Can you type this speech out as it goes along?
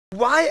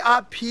Why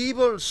are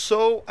people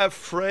so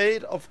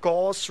afraid of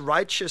God's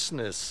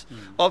righteousness,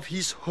 of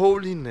His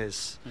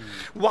holiness?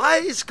 Why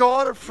is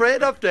God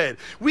afraid of that?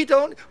 We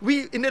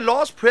in the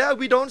Lord's Prayer,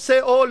 we don't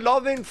say, "Oh,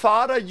 loving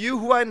Father, you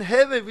who are in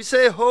heaven." We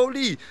say,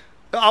 "Holy,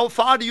 our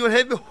Father, you in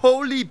heaven,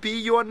 holy be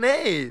your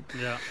name."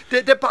 Yeah.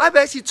 The Bible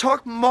actually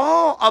talks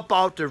more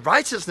about the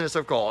righteousness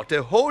of God,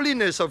 the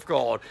holiness of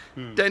God,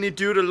 than it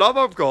do the love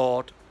of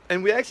God.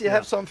 And we actually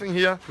have something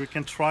here. We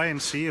can try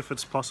and see if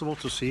it's possible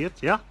to see it.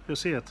 Yeah, you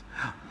see it.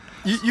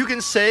 You can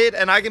say it,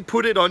 and I can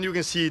put it on. You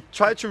can see it.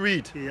 Try to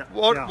read. Yeah.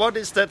 What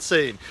is that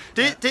saying?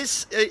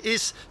 This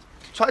is.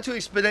 Try to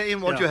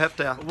explain what you have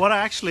there. What I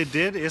actually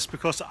did is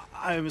because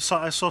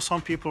I saw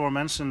some people were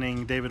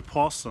mentioning David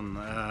Pawson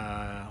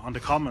on the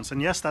comments,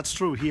 and yes, that's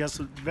true. He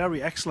has a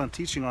very excellent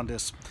teaching on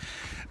this.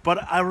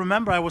 But I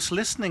remember I was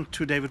listening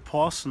to David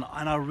Pawson,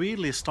 and I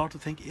really started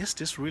to think, is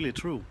this really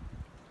true?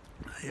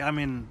 I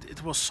mean,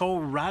 it was so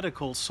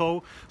radical,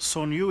 so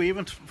new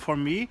even for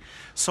me.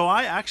 So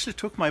I actually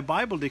took my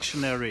Bible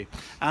dictionary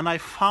and I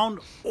found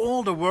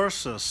all the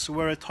verses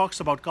where it talks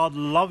about God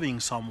loving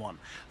someone,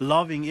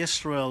 loving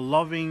Israel,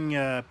 loving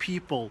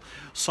people,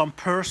 some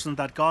person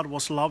that God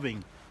was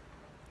loving.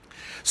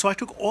 So I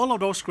took all of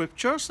those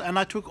scriptures, and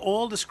I took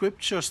all the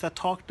scriptures that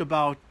talked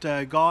about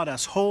God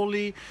as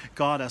holy,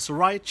 God as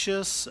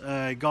righteous,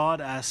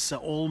 God as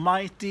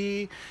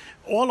almighty,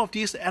 all of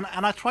these, and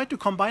I tried to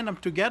combine them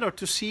together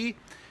to see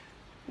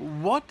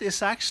what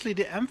is actually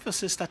the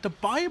emphasis that the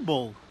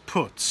Bible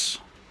puts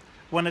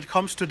when it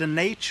comes to the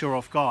nature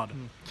of God.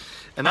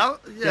 And now,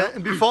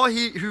 and before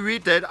he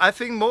read that, I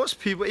think most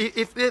people,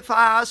 if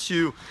I ask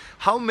you,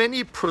 how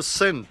many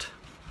percent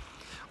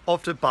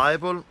of the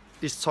Bible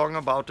is talking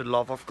about the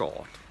love of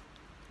God?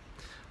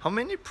 How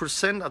many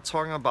percent are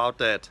talking about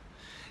that?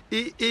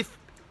 If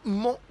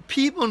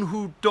people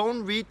who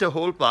don't read the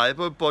whole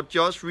Bible but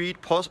just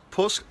read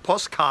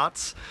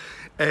postcards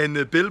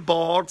and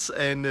billboards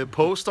and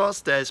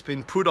posters that's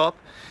been put up,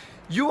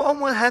 you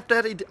almost have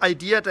that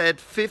idea that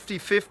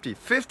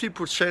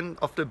 50%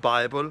 of the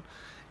Bible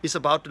is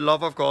about the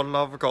love of God,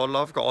 love of God,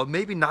 love of God, or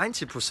maybe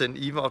 90%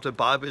 even of the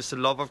Bible is the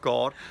love of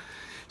God.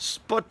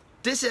 But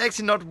this is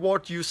actually not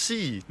what you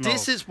see. No.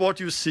 This is what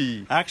you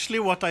see. Actually,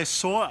 what I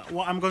saw,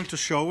 I'm going to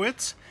show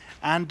it,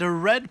 and the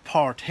red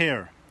part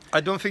here.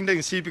 I don't think they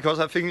can see it because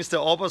I think it's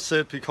the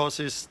opposite because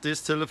it's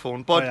this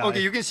telephone. But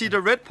okay, you can see the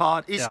red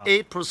part is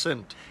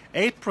 8%.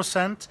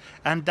 8%,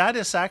 and that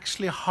is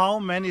actually how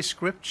many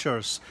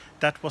scriptures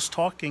that was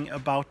talking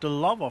about the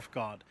love of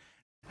God.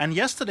 And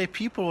yesterday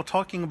people were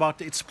talking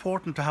about it's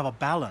important to have a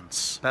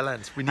balance.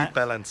 Balance, we need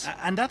balance.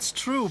 And that's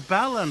true,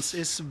 balance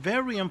is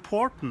very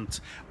important,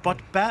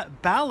 but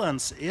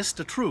balance is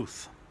the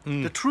truth.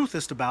 The truth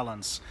is the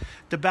balance.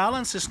 The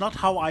balance is not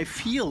how I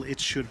feel it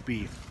should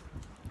be.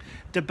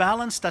 The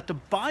balance that the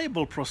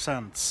Bible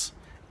presents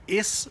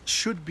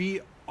should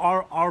be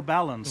our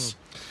balance.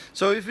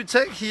 So if we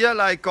take here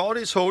like God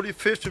is holy,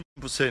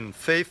 50%,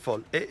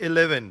 faithful,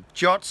 11,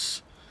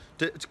 judge,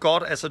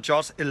 God as a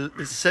judge,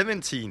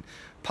 17,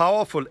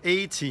 powerful,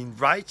 18,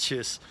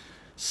 righteous,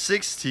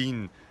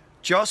 16,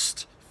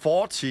 just,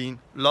 14,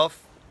 love,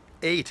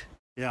 8.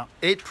 Yeah.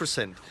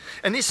 8%.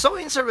 And it's so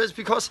interesting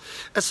because,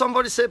 as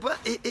somebody said,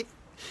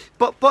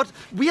 but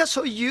we are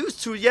so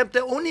used to,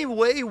 the only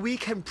way we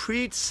can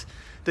preach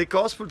the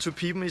gospel to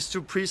people is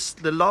to preach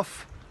the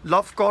love.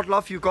 Love God,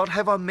 love you. God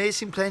have an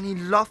amazing plan. He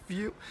loves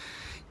you.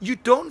 You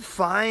don't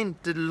find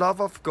the love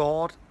of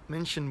God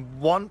mentioned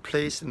one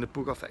place in the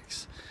book of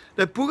Acts.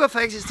 The book of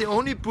Acts is the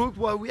only book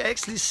where we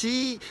actually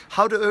see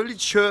how the early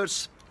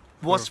church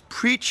was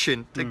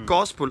preaching the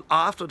gospel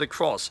after the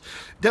cross.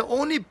 The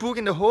only book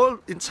in the whole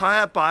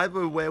entire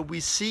Bible where we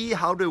see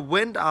how they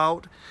went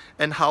out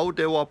and how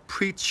they were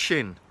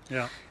preaching.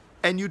 Yeah.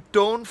 And you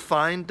don't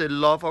find the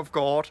love of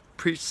God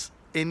preached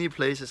any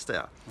places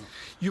there.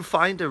 You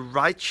find the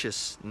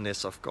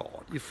righteousness of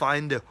God. You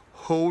find the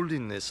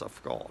holiness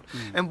of God.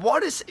 And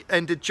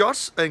the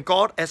judge and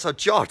God as a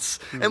judge.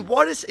 And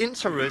what is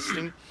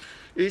interesting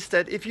is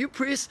that if you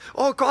preach,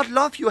 oh, God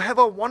love you, have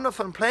a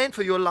wonderful plan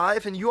for your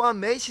life, and you are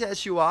amazing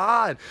as you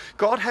are, and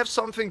God have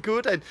something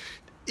good, and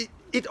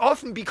it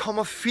often become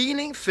a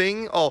feeling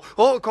thing, or,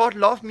 oh, God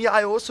love me,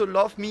 I also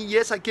love me,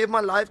 yes, I give my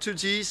life to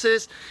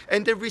Jesus,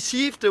 and they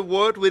receive the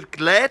word with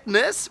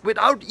gladness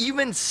without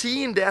even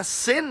seeing their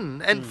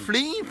sin and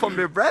fleeing from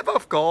the wrath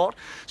of God.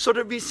 So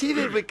they receive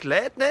it with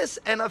gladness,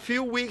 and a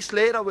few weeks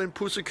later, when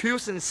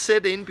persecution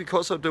set in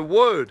because of the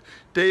word,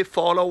 they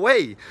fall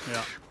away.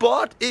 Yeah.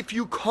 But if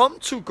you come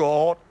to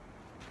God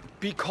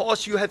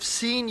because you have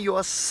seen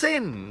your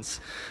sins,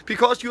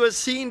 because you have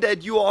seen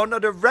that you are under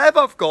the wrath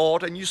of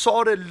God, and you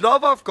saw the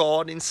love of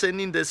God in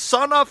sending the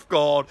Son of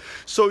God,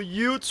 so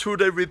you, through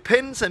the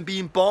repentance and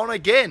being born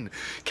again,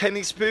 can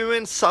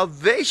experience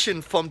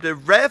salvation from the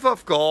wrath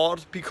of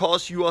God,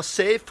 because you are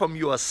saved from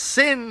your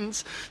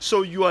sins,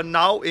 so you are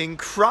now in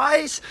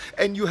Christ,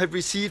 and you have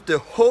received the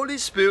Holy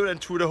Spirit, and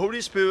through the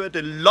Holy Spirit,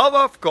 the love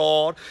of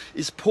God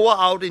is poured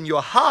out in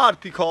your heart,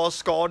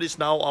 because God is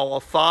now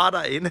our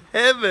Father in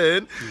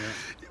heaven. Yeah.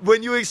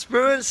 when you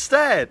experience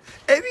that,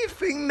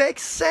 everything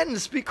makes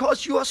sense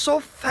because you are so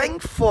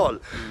thankful,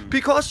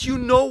 because you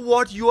know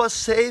what you are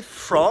saved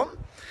from,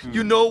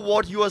 you know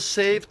what you are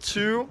saved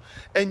to,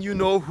 and you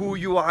know who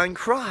you are in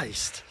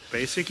Christ.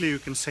 Basically, you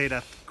can say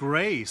that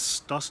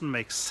grace doesn't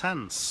make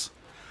sense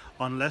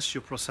unless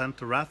you present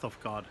the wrath of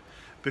God,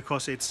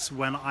 because it's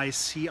when I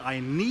see I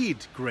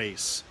need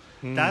grace,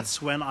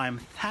 that's when I'm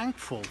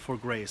thankful for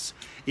grace.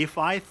 If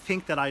I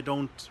think that I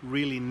don't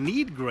really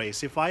need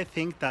grace, if I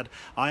think that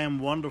I am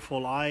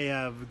wonderful,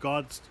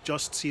 God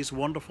just sees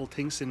wonderful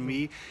things in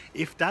me,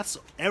 if that's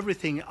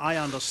everything I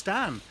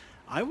understand,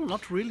 I will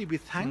not really be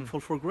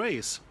thankful for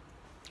grace.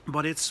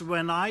 But it's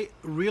when I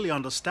really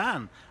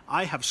understand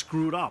I have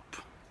screwed up,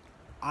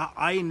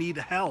 I need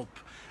help,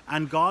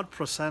 and God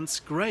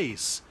presents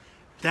grace,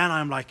 then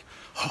I'm like,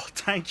 oh,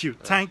 thank you,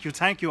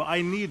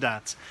 I need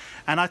that.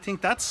 And I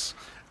think that's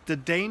the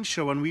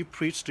danger when we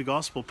preach the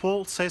gospel.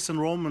 Paul says in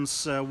Romans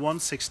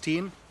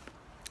 1:16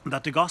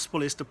 that the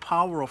gospel is the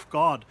power of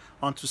God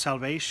unto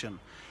salvation.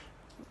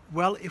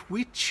 Well, if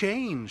we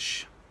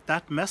change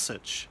that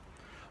message,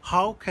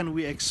 how can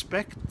we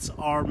expect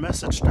our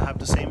message to have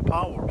the same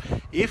power?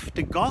 If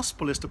the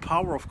gospel is the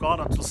power of God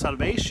unto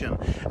salvation,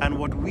 and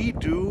what we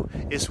do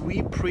is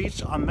we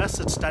preach a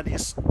message that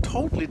is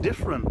totally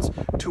different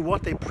to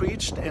what they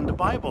preached in the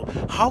Bible,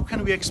 how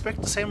can we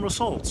expect the same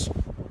results?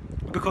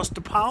 Because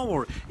the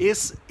power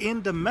is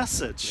in the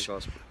message,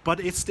 but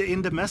it's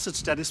in the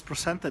message that is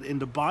presented in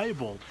the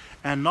Bible,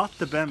 and not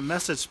the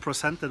message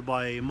presented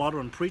by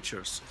modern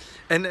preachers.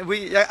 And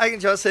I can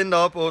just end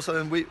up also,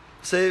 and we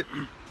say,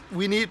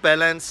 we need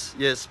balance,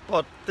 yes,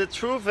 but the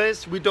truth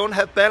is we don't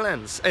have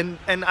balance. And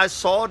I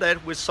saw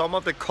that with some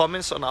of the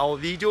comments on our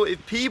video.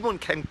 If people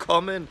can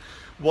comment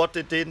what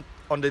they did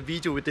on the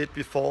video we did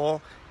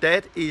before,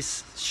 that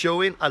is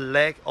showing a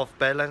lack of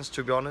balance,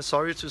 to be honest.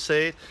 Sorry to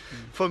say it.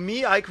 For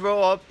me, I grew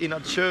up in a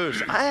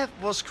church. I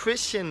was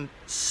Christian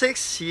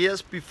 6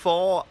 years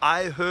before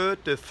I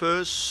heard the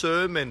first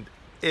sermon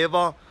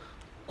ever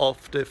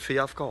of the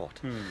fear of God.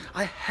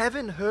 I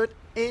haven't heard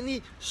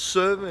any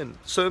sermon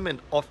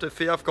of the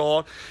fear of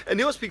God, and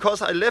it was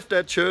because I left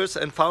that church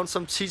and found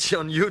some teaching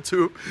on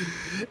YouTube,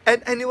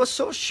 and it was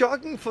so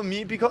shocking for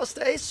me because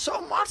there is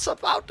so much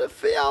about the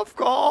fear of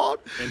God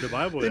in the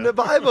Bible, the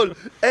Bible,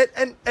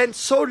 and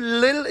so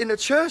little in the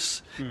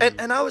church.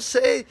 And I would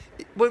say,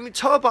 when we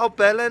talk about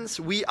balance,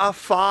 we are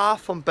far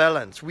from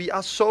balance. We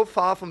are so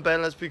far from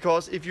balance,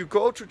 because if you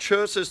go to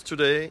churches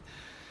today,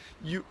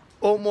 you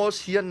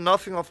almost hear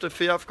nothing of the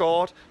fear of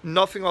God,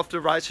 nothing of the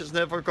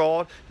righteousness of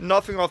God,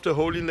 nothing of the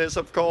holiness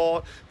of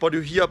God, but you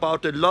hear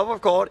about the love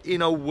of God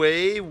in a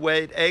way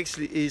where it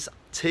actually is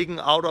taken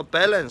out of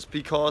balance,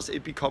 because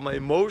it become an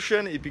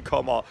emotion, it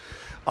become a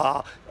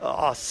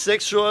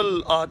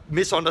sexual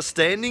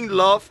misunderstanding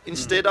love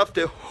instead of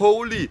the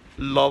holy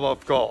love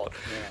of God.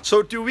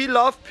 So do we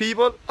love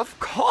people? Of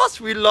course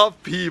we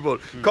love people.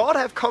 God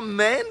have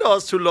commanded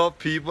us to love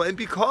people, and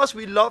because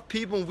we love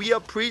people, we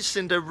are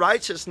preaching the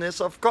righteousness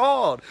of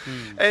God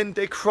and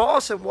the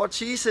cross and what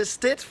Jesus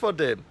did for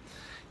them.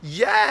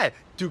 Yeah,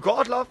 do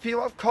God love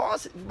people? Of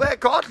course. Where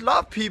God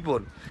love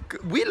people,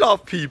 we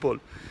love people.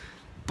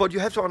 But you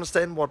have to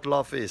understand what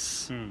love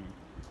is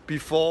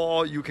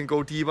before you can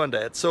go deeper on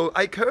that. So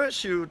I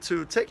encourage you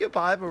to take your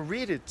Bible,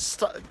 read it.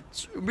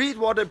 Read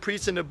what they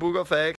preach in the book of Acts.